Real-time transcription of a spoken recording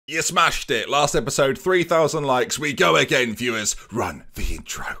You smashed it. Last episode, 3,000 likes. We go again, viewers. Run the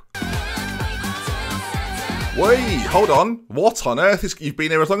intro. Wait, hold on. What on earth is... You've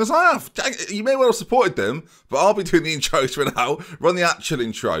been here as long as I have. You may well have supported them, but I'll be doing the intros for now. Run the actual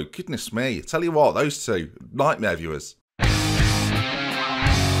intro. Goodness me. I tell you what, those two, nightmare viewers.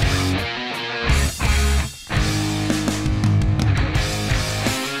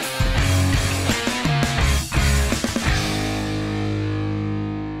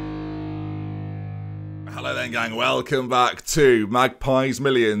 Hello then, gang. Welcome back to Magpies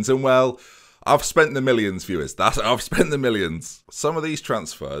Millions. And well, I've spent the millions, viewers. I've spent the millions. Some of these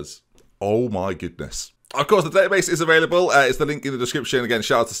transfers, oh my goodness. Of course, the database is available. It's the link in the description. Again,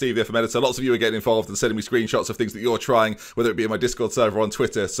 shout out to Steve, the FM editor. Lots of you are getting involved and sending me screenshots of things that you're trying, whether it be in my Discord server or on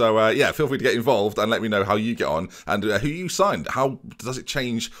Twitter. So, yeah, feel free to get involved and let me know how you get on and who you signed. How does it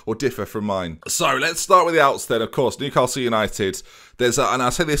change or differ from mine? So, let's start with the outs then. Of course, Newcastle United. And I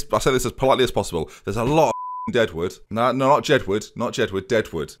say this as politely as possible. There's a lot of Deadwood. No, not Jedwood. Not Jedwood.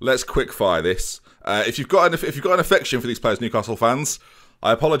 Deadwood. Let's quickfire this. If you've got an affection for these players, Newcastle fans,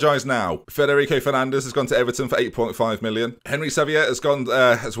 I apologise now. Federico Fernandez has gone to Everton for 8.5 million. Henry Xavier has gone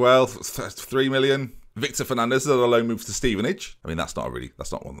as well, 3 million. Victor Fernandez is on a loan move to Stevenage. I mean, that's not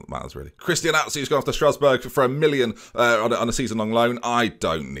one that matters, really. Christian Atsu has gone off to Strasbourg for $1 million on a season-long loan. I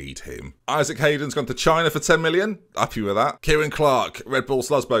don't need him. Isaac Hayden's gone to China for 10 million. Happy with that. Kieran Clark, Red Bull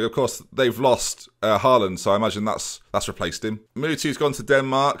Salzburg. Of course, they've lost Haaland, so I imagine that's replaced him. Mutu's gone to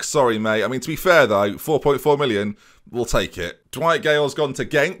Denmark. Sorry, mate. I mean, to be fair, though, 4.4 million, we'll take it. Dwight Gale's gone to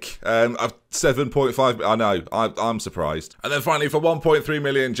Genk. 7.5. I know. I'm surprised. And then finally, for 1.3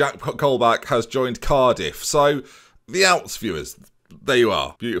 million, Jack Colback has joined Cardiff. So, the outs, viewers. There you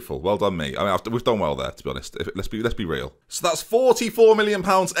are. Beautiful. Well done, me. I mean, we've done well there, to be honest. Let's be real. So that's £44 million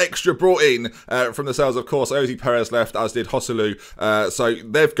extra brought in from the sales. Of course, Ozzy Perez left, as did Hosselu. So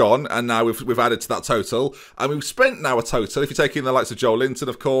they've gone, and now we've added to that total. And we've spent now a total, if you take in the likes of Joel Linton,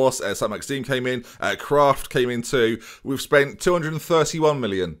 of course, Sam Maxime came in, Kraft came in too. We've spent 231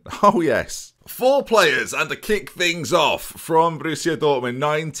 million. Oh, yes. 4 players, and to kick things off from Borussia Dortmund,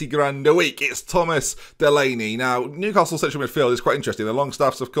 90 grand a week, it's Thomas Delaney. Now, Newcastle central midfield is quite interesting. The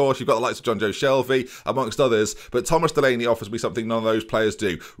Longstaffs, of course, you've got the likes of John Joe Shelby, amongst others, but Thomas Delaney offers me something none of those players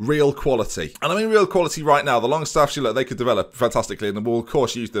do. Real quality. And I mean real quality right now. The Longstaffs, they could develop fantastically, and we'll, of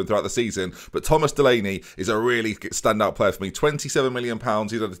course, use them throughout the season, but Thomas Delaney is a really standout player for me. £27 million,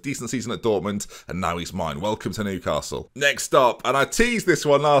 he's had a decent season at Dortmund, and now he's mine. Welcome to Newcastle. Next up, and I teased this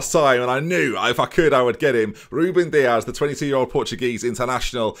one last time, and I knew if I could, I would get him. Ruben Diaz, the 22-year-old Portuguese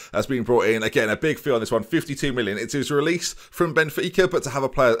international, has been brought in. Again, a big fee on this one, 52 million. It's his release from Benfica, but to have a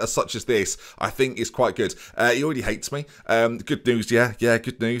player as such as this, I think is quite good. He already hates me. Good news, yeah,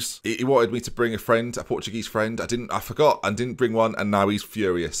 good news. He wanted me to bring a friend, a Portuguese friend. I forgot and didn't bring one, and now he's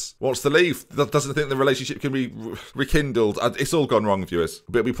furious. Wants to leave. Doesn't think the relationship can be rekindled. It's all gone wrong, viewers.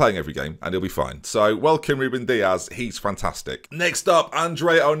 But he'll be playing every game, and he'll be fine. So, welcome Ruben Diaz. He's fantastic. Next up,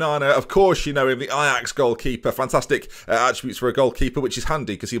 Andre Onana. Of course, you know him, the Ajax goalkeeper. Fantastic attributes for a goalkeeper, which is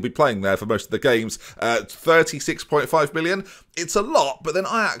handy because he'll be playing there for most of the games. 36.5 million. It's a lot, but then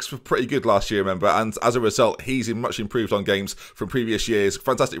Ajax were pretty good last year, remember, and as a result, he's much improved on games from previous years.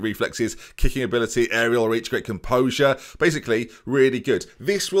 Fantastic reflexes, kicking ability, aerial reach, great composure. Basically, really good.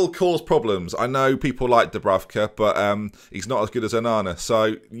 This will cause problems. I know people like Dubravka, but he's not as good as Onana,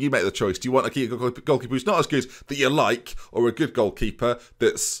 so you make the choice. Do you want a goalkeeper who's not as good that you like, or a good goalkeeper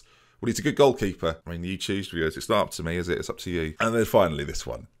that's... Well, he's a good goalkeeper. I mean, you choose, viewers. It's not up to me, is it? It's up to you. And then finally, this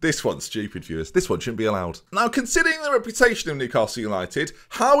one. This one's stupid, viewers. This one shouldn't be allowed. Now, considering the reputation of Newcastle United,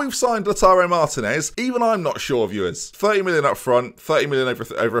 how we've signed Lautaro Martinez, even I'm not sure, viewers. 30 million up front, 30 million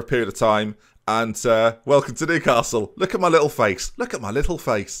over a period of time. And welcome to Newcastle. Look at my little face. Look at my little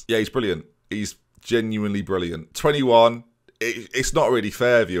face. Yeah, he's brilliant. He's genuinely brilliant. 21. It's not really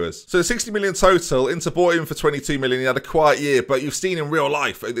fair, viewers. So 60 million total. Inter bought him for 22 million. He had a quiet year, but you've seen in real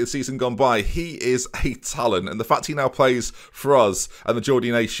life the season gone by. He is a talent, and the fact he now plays for us and the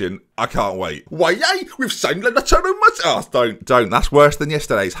Geordie Nation, I can't wait. Why, yay! We've signed Lautaro Martinez. Oh, don't. That's worse than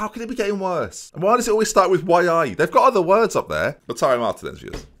yesterday's. How can it be getting worse? And why does it always start with YI? They've got other words up there. Lautaro Martinez,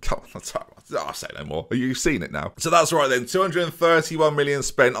 viewers. Come on, Lautaro. I'll say no more. You've seen it now. So that's right then. 231 million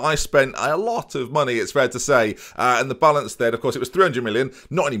spent. I spent a lot of money, it's fair to say. And the balance then, of course, it was 300 million.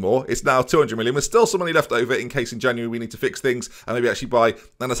 Not anymore. It's now 200 million. There's still some money left over in case in January we need to fix things and maybe actually buy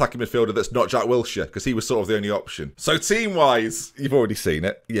an attacking midfielder that's not Jack Wilshere, because he was sort of the only option. So team-wise, you've already seen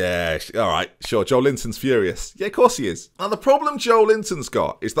it. Yeah, all right, sure. Joel Linton's furious. Yeah, of course he is. Now, the problem Joel Linton's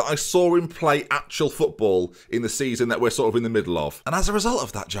got is that I saw him play actual football in the season that we're sort of in the middle of. And as a result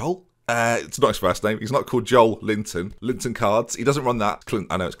of that, Joel, It's not his first name. He's not called Joel Linton. Linton Cards. He doesn't run that.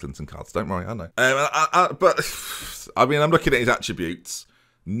 I know it's Clinton Cards. Don't worry, I know. But, I mean, I'm looking at his attributes.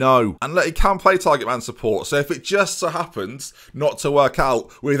 No. And look, he can play target man support, so if it just so happens not to work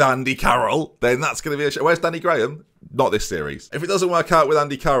out with Andy Carroll, then that's going to be a Where's Danny Graham? Not this series. If it doesn't work out with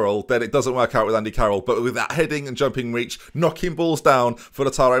Andy Carroll, then it doesn't work out with Andy Carroll. But with that heading and jumping reach, knocking balls down for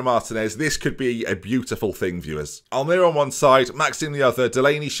Lautaro Martinez, this could be a beautiful thing, viewers. Almir on one side, Max in the other,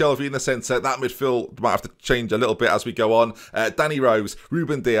 Delaney, Shelvey in the centre. That midfield might have to change a little bit as we go on. Danny Rose,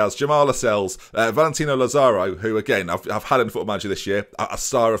 Ruben Diaz, Jamal Lascelles, Valentino Lazaro, who again I've had in Football Manager this year, a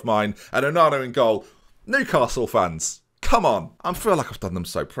star of mine, and Onana in goal. Newcastle fans, come on. I feel like I've done them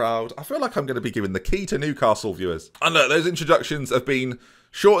so proud. I feel like I'm going to be giving the key to Newcastle, viewers. And look, those introductions have been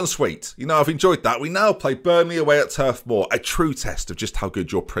short and sweet. You know, I've enjoyed that. We now play Burnley away at Turf Moor, a true test of just how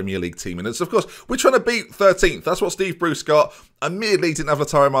good your Premier League team is. Of course, we're trying to beat 13th. That's what Steve Bruce got. Admittedly, didn't have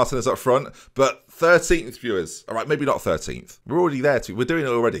Lautaro Martinez up front, but 13th, viewers. All right, maybe not 13th. We're already there. We're doing it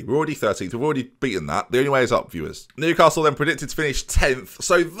already. We're already 13th. We've already beaten that. The only way is up, viewers. Newcastle then predicted to finish 10th,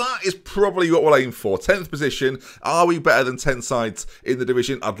 so that is probably what we'll aim for. 10th position. Are we better than 10 sides in the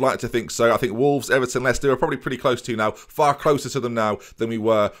division? I'd like to think so. I think Wolves, Everton, Leicester are probably pretty close to now. Far closer to them now than we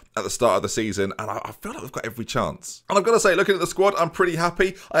were at the start of the season, and I feel like we've got every chance. And I've got to say, looking at the squad, I'm pretty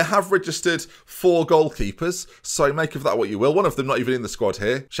happy. I have registered 4 goalkeepers, so make of that what you will. One of them not even in the squad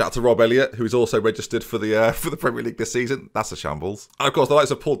here. Shout out to Rob Elliott, who is also registered for the Premier League this season. That's a shambles. And of course, the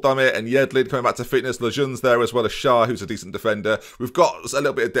likes of Paul Dummett and Yedlin coming back to fitness. Lejeune's there as well as Shah, who's a decent defender. We've got a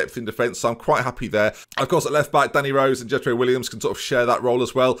little bit of depth in defence, so I'm quite happy there. And of course, at left back, Danny Rose and Jetro Williams can sort of share that role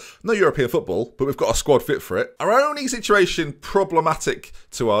as well. No European football, but we've got a squad fit for it. Our only situation problematic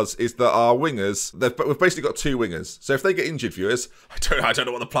to us is that our wingers, we've basically got 2 wingers. So if they get injured, viewers, I don't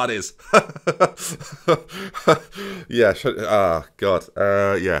know what the plan is. Yeah, God.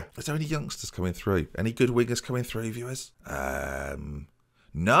 Yeah. Is there any youngsters coming through? Any good wingers coming through, viewers?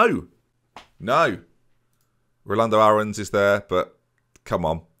 No. Rolando Aarons is there, but come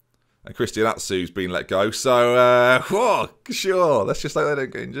on. And Christian Atsu's been let go, so, sure, let's just hope they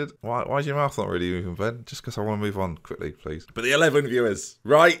don't get injured. Why is your mouth not really moving, Ben? Just because I want to move on quickly, please. But the 11, viewers,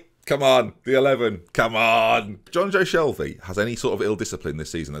 right? Come on, the 11. Come on. John Joe Shelvey has any sort of ill discipline this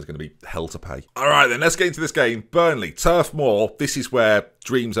season, there's going to be hell to pay. All right, then, let's get into this game. Burnley, Turf Moor. This is where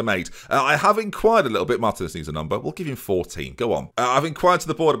dreams are made. I have inquired a little bit. Martinez needs a number. We'll give him 14. Go on. I've inquired to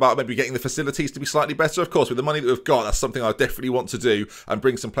the board about maybe getting the facilities to be slightly better. Of course, with the money that we've got, that's something I definitely want to do and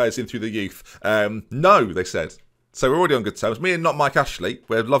bring some players in through the youth. No, they said. So we're already on good terms. Me and Not Mike Ashley,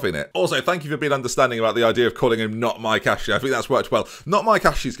 we're loving it. Also, thank you for being understanding about the idea of calling him Not Mike Ashley. I think that's worked well. Not Mike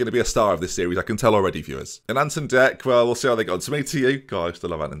Ashley's going to be a star of this series, I can tell already, viewers. And Anton Deck, well, we'll see how they go on. To me, to you. God, I still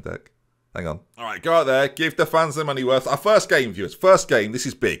love Anton Deck. Hang on. All right, go out there, give the fans their money worth. Our first game, viewers. First game. This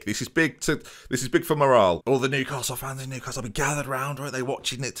is big. This is big for morale. All the Newcastle fans in Newcastle will be gathered round, right? They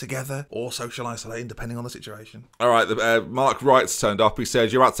watching it together, or social isolating, depending on the situation. All right, Mark Wright's turned up. He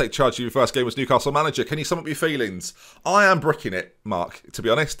said, "You're out to take charge of your first game as Newcastle manager. Can you sum up your feelings?" I am bricking it, Mark. To be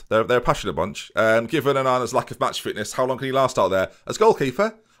honest, they're a passionate bunch. Given Onana's lack of match fitness, how long can he last out there as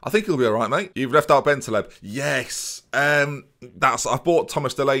goalkeeper? I think he'll be all right, mate. You've left out Bentaleb. Yes. I've bought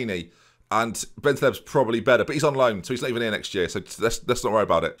Thomas Delaney. And Bentaleb's probably better, but he's on loan, so he's not even here next year, so let's not worry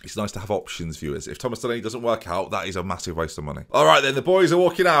about it. It's nice to have options, viewers. If Thomas Delaney doesn't work out, that is a massive waste of money. All right, then, the boys are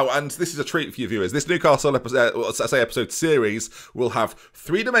walking out, and this is a treat for you, viewers. This Newcastle episode series will have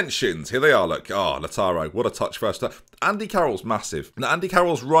 3 dimensions. Here they are, look. Oh, Lautaro, what a touch first time. Andy Carroll's massive. Now, Andy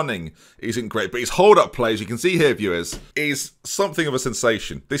Carroll's running isn't great, but his hold-up play, as you can see here, viewers, is something of a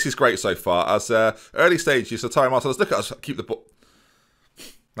sensation. This is great so far. As early stages, Lautaro Martinez, look at us keep the ball.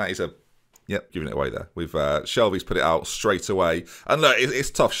 That is a... Yep, giving it away there. We've Shelby's put it out straight away, and look,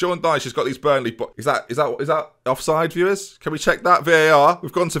 it's tough. Sean Dyche has got these Burnley. Is that offside, viewers? Can we check that VAR?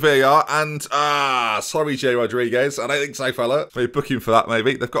 We've gone to VAR, and sorry, Jay Rodriguez. I don't think so, fella. Maybe book him for that.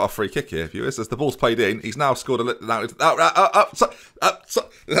 Maybe they've got a free kick here, viewers. As the ball's played in, he's now scored a little. That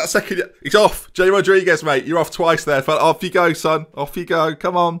second, he's off. Jay Rodriguez, mate, you're off twice there, fella. Off you go, son. Off you go.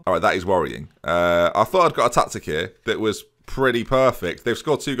 Come on. All right, that is worrying. I thought I'd got a tactic here that was pretty perfect. They've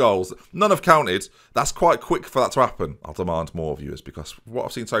scored 2 goals. None have counted. That's quite quick for that to happen. I'll demand more, viewers, because what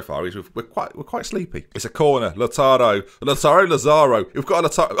I've seen so far is we're quite sleepy. It's a corner. Lazaro. We've got a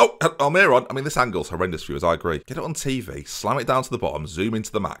Lautaro. Oh, Almiron. I mean, this angle's horrendous, viewers. I agree. Get it on TV, slam it down to the bottom, zoom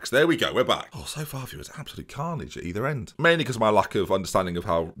into the max. There we go. We're back. Oh, so far, viewers, absolute carnage at either end. Mainly because of my lack of understanding of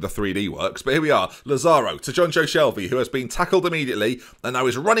how the 3D works. But here we are. Lazaro to John Joe Shelvey, who has been tackled immediately and now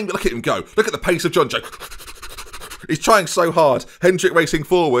is running. Look at him go. Look at the pace of John Joe. He's trying so hard. Hendrick racing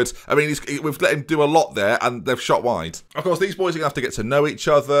forward. I mean, we've let him do a lot there, and they've shot wide. Of course, these boys are going to have to get to know each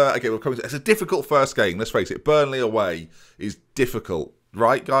other. Again, it's a difficult first game. Let's face it. Burnley away is difficult.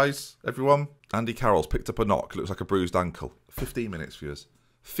 Right, guys? Everyone? Andy Carroll's picked up a knock. Looks like a bruised ankle. 15 minutes, viewers.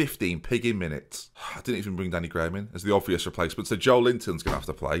 15 pigging minutes. I didn't even bring Danny Graham in as the obvious replacement, so Joel Linton's going to have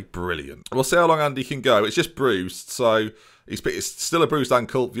to play. Brilliant. We'll see how long Andy can go. It's just bruised, so it's still a bruised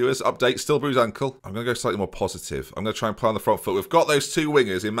ankle. Viewers, update, still bruised ankcle. I'm going to go slightly more positive. I'm going to try and play on the front foot. We've got those two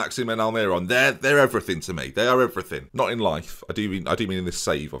wingers in Maxim and Almiron. They're everything to me. They are everything. Not in life. I do mean in this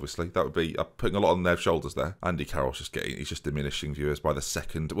save, obviously. That would be putting a lot on their shoulders there. Andy Carroll's he's just diminishing, viewers, by the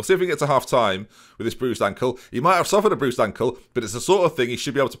second. We'll see if we can get to half time with this bruised ankle. He might have suffered a bruised ankle, but it's the sort of thing he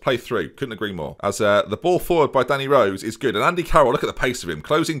should be able to play through. Couldn't agree more. As the ball forward by Danny Rose is good. And Andy Carroll, look at the pace of him,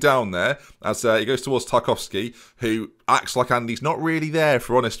 closing down there as he goes towards Tarkovsky, who acts like Andy's not really there,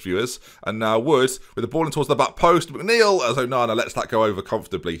 for honest viewers. And now Wood with the ball in towards the back post. McNeil as Onana lets that go over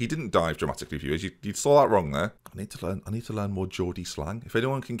comfortably. He didn't dive dramatically, viewers. You saw that wrong there. I need to learn more Geordie slang. If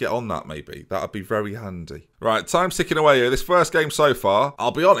anyone can get on that, maybe that'd be very handy. Right, time's ticking away here. This first game so far,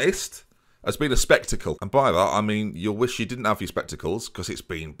 I'll be honest, has been a spectacle. And by that, I mean, you'll wish you didn't have your spectacles, because it's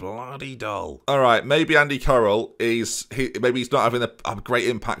been bloody dull. All right, maybe Andy Carroll maybe he's not having a great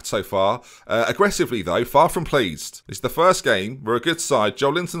impact so far. Aggressively, though, far from pleased. It's the first game. We're a good side. Joe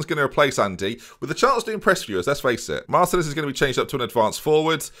Linton's going to replace Andy with a chance to impress viewers, let's face it. Martinez is going to be changed up to an advanced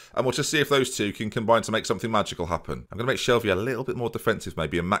forward, and we'll just see if those two can combine to make something magical happen. I'm going to make Shelvey a little bit more defensive,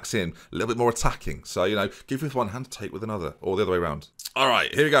 maybe, and Maxim a little bit more attacking. So, you know, give with one hand, take with another, or the other way around. All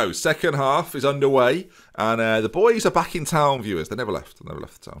right, here we go. Second half is underway, and the boys are back in town, viewers. They never left. They never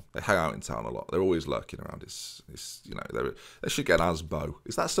left the town. They hang out in town a lot. They're always lurking around. It's you know, they should get an Asbo.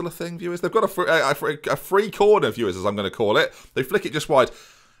 Is that still a thing, viewers? They've got a free corner, viewers, as I'm going to call it. They flick it just wide.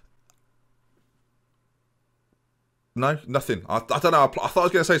 No, nothing. I don't know. I thought I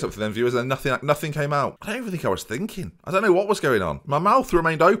was going to say something then, viewers, and then nothing came out. I don't even think I was thinking. I don't know what was going on. My mouth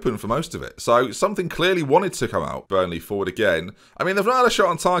remained open for most of it, so something clearly wanted to come out. Burnley forward again. I mean, they've not had a shot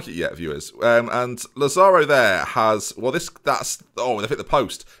on target yet, viewers. And Lazaro there has, well, they've hit the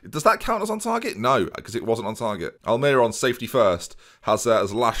post. Does that count as on target? No, because it wasn't on target. Almiron, safety first, has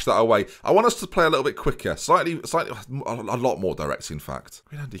lashed that away. I want us to play a little bit quicker, slightly, a lot more direct, in fact.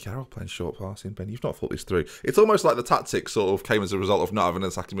 I mean, Andy Carroll playing short passing, Ben. You've not thought this through. It's almost like the tactics sort of came as a result of not having an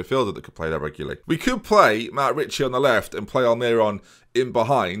attacking midfielder that could play there regularly. We could play Matt Ritchie on the left and play Almiron in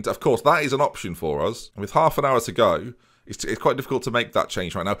behind. Of course, that is an option for us. With half an hour to go, it's quite difficult to make that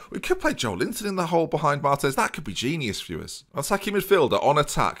change right now. We could play Joel Linton in the hole behind Martinez. That could be genius, viewers. Attacking midfielder on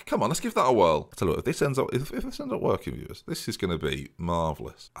attack. Come on, let's give that a whirl. I tell you what, if this ends up working, viewers, this is going to be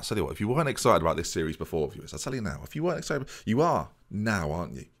marvellous. I tell you what, if you weren't excited about this series before, viewers, I tell you now, if you weren't excited, you are now,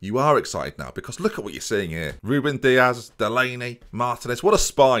 aren't you? You are excited now, because look at what you're seeing here. Ruben Diaz, Delaney, Martinez. What a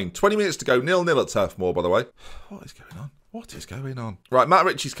spine. 20 minutes to go. 0-0 at Turf Moor, by the way. What is going on? What is going on? Right, Matt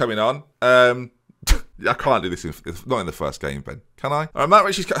Ritchie's coming on. I can't do this, not in the first game, Ben. Can I? All right, Matt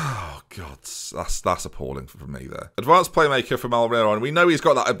Ritchie's... Oh, God. That's appalling from me there. Advanced playmaker from Almiron. We know he's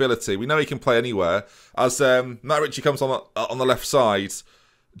got that ability. We know he can play anywhere. As Matt Ritchie comes on the left side,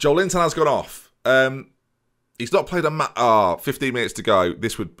 Joel Linton has gone off. He's not played 15 minutes to go.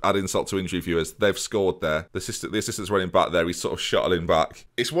 This would add insult to injury, viewers. They've scored there. The assistant's running back there. He's sort of shuttling back.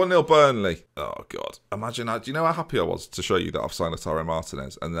 It's 1-0 Burnley. Oh, God. Imagine that. Do you know how happy I was to show you that I've signed Lautaro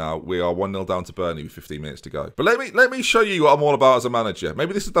Martinez? And now we are 1-0 down to Burnley with 15 minutes to go. But let me show you what I'm all about as a manager.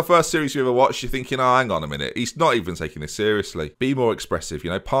 Maybe this is the first series you ever watched. You're thinking, oh, hang on a minute. He's not even taking this seriously. Be more expressive,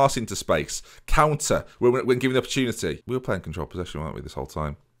 you know. Pass into space. Counter when given the opportunity. We were playing control possession, weren't we, this whole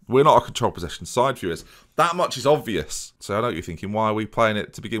time? We're not a control possession side, viewers. That much is obvious. So I know what you're thinking. Why are we playing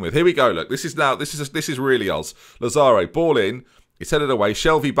it to begin with? Here we go. Look, this is really us. Lazaro, ball in. He's headed away.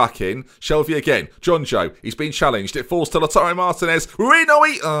 Shelvey back in. Shelvey again. John Joe. He's been challenged. It falls to Lautaro Martinez.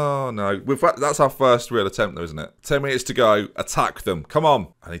 Oh, no. That's our first real attempt, though, isn't it? 10 minutes to go. Attack them. Come on.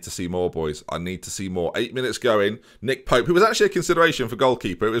 I need to see more, boys. I need to see more. 8 minutes going. Nick Pope, who was actually a consideration for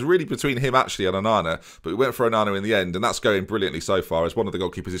goalkeeper. It was really between him, actually, and Onana. But we went for Onana in the end, and that's going brilliantly so far, as one of the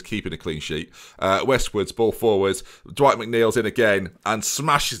goalkeepers is keeping a clean sheet. Westwood's ball forwards. Dwight McNeil's in again and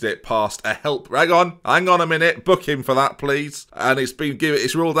smashes it past a help. Hang on a minute. Book him for that, please. And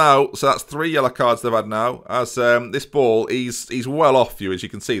it's ruled out, so that's 3 yellow cards they've had now. As this ball, he's well off you, as you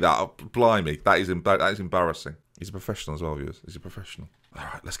can see that. Blimey, that is embarrassing. He's a professional as well, viewers. He's a professional. All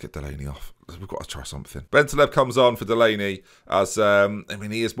right, let's get Delaney off. We've got to try something. Bentaleb comes on for Delaney as, I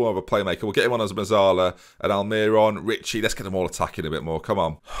mean, he is more of a playmaker. We'll get him on as Mazzala and Almiron, Richie. Let's get them all attacking a bit more. Come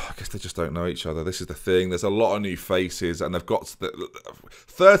on. I guess they just don't know each other. This is the thing. There's a lot of new faces, and they've got...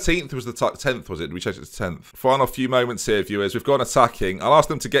 13th was the 10th, was it? We changed it to 10th. Final few moments here, viewers. We've gone attacking. I'll ask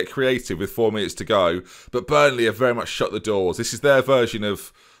them to get creative with 4 minutes to go, but Burnley have very much shut the doors. This is their version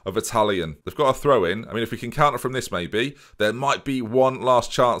of Italian. They've got a throw in. I mean, if we can counter from this, maybe there might be one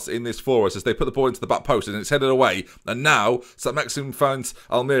last chance in this for us as they put the ball into the back post and it's headed away. And now St. Maxim finds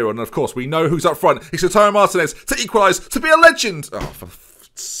Almiron, and of course we know who's up front. It's Lautaro Martinez to equalise, to be a legend. Oh, for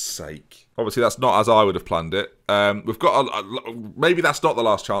sake! Obviously, that's not as I would have planned it. We've got maybe that's not the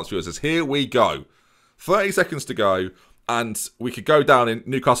last chance for us. As here we go, 30 seconds to go. And we could go down in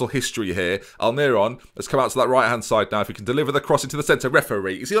Newcastle history here. Almiron has come out to that right-hand side now. If we can deliver the cross into the centre,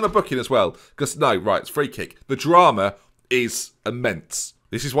 referee. Is he on a booking as well? Because, no, right, it's free kick. The drama is immense.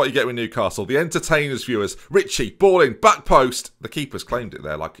 This is what you get with Newcastle. The entertainers, viewers. Richie, ball in, back post. The keeper's claimed it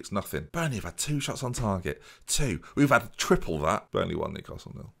there like it's nothing. Burnley have had 2 shots on target. 2. We've had triple that. Burnley 1,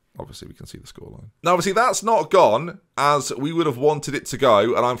 Newcastle 0. Obviously, we can see the scoreline. Now, obviously, that's not gone as we would have wanted it to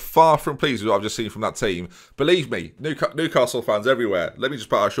go, and I'm far from pleased with what I've just seen from that team. Believe me, Newcastle fans everywhere, let me just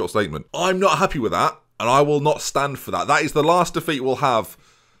put out a short statement. I'm not happy with that, and I will not stand for that. That is the last defeat we'll have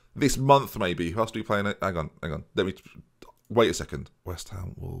this month, maybe. Who else do we play in it? Hang on. Let me... Wait a second. West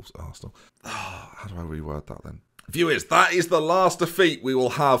Ham, Wolves, Arsenal. How do I reword that then? Viewers, that is the last defeat we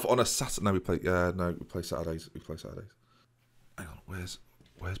will have on a Saturday. No, we play Saturdays. Hang on, where's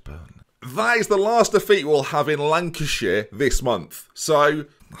Burnley? That is the last defeat we'll have in Lancashire this month. So,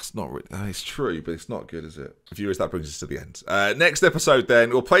 that's not really... It's true, but it's not good, is it? Viewers, that brings us to the end. Next episode,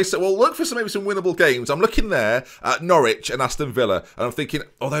 then, we'll look for maybe some winnable games. I'm looking there at Norwich and Aston Villa, and I'm thinking,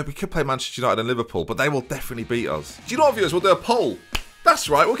 although we could play Manchester United and Liverpool, but they will definitely beat us. Do you know what, viewers? We'll do a poll. That's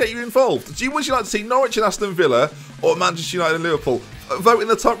right, we'll get you involved. Would you like to see Norwich and Aston Villa or Manchester United and Liverpool? Vote in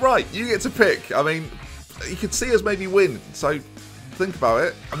the top right. You get to pick. I mean, you could see us maybe win, so... think about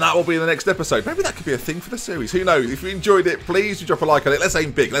it, and that will be in the next episode. Maybe that could be a thing for the series. Who knows? If you enjoyed it, please do drop a like on it. Let's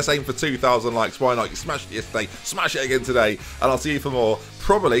aim big. Let's aim for 2,000 likes. Why not? You smashed it yesterday. Smash it again today. And I'll see you for more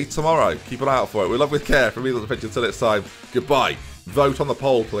probably tomorrow. Keep an eye out for it. We love with care. From me, DoctorBenjy. Until next time, goodbye. Vote on the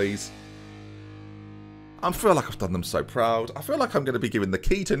poll, please. I feel like I've done them so proud. I feel like I'm going to be giving the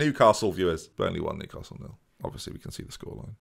key to Newcastle, viewers. Burnley 1, Newcastle 0. Obviously, we can see the scoreline.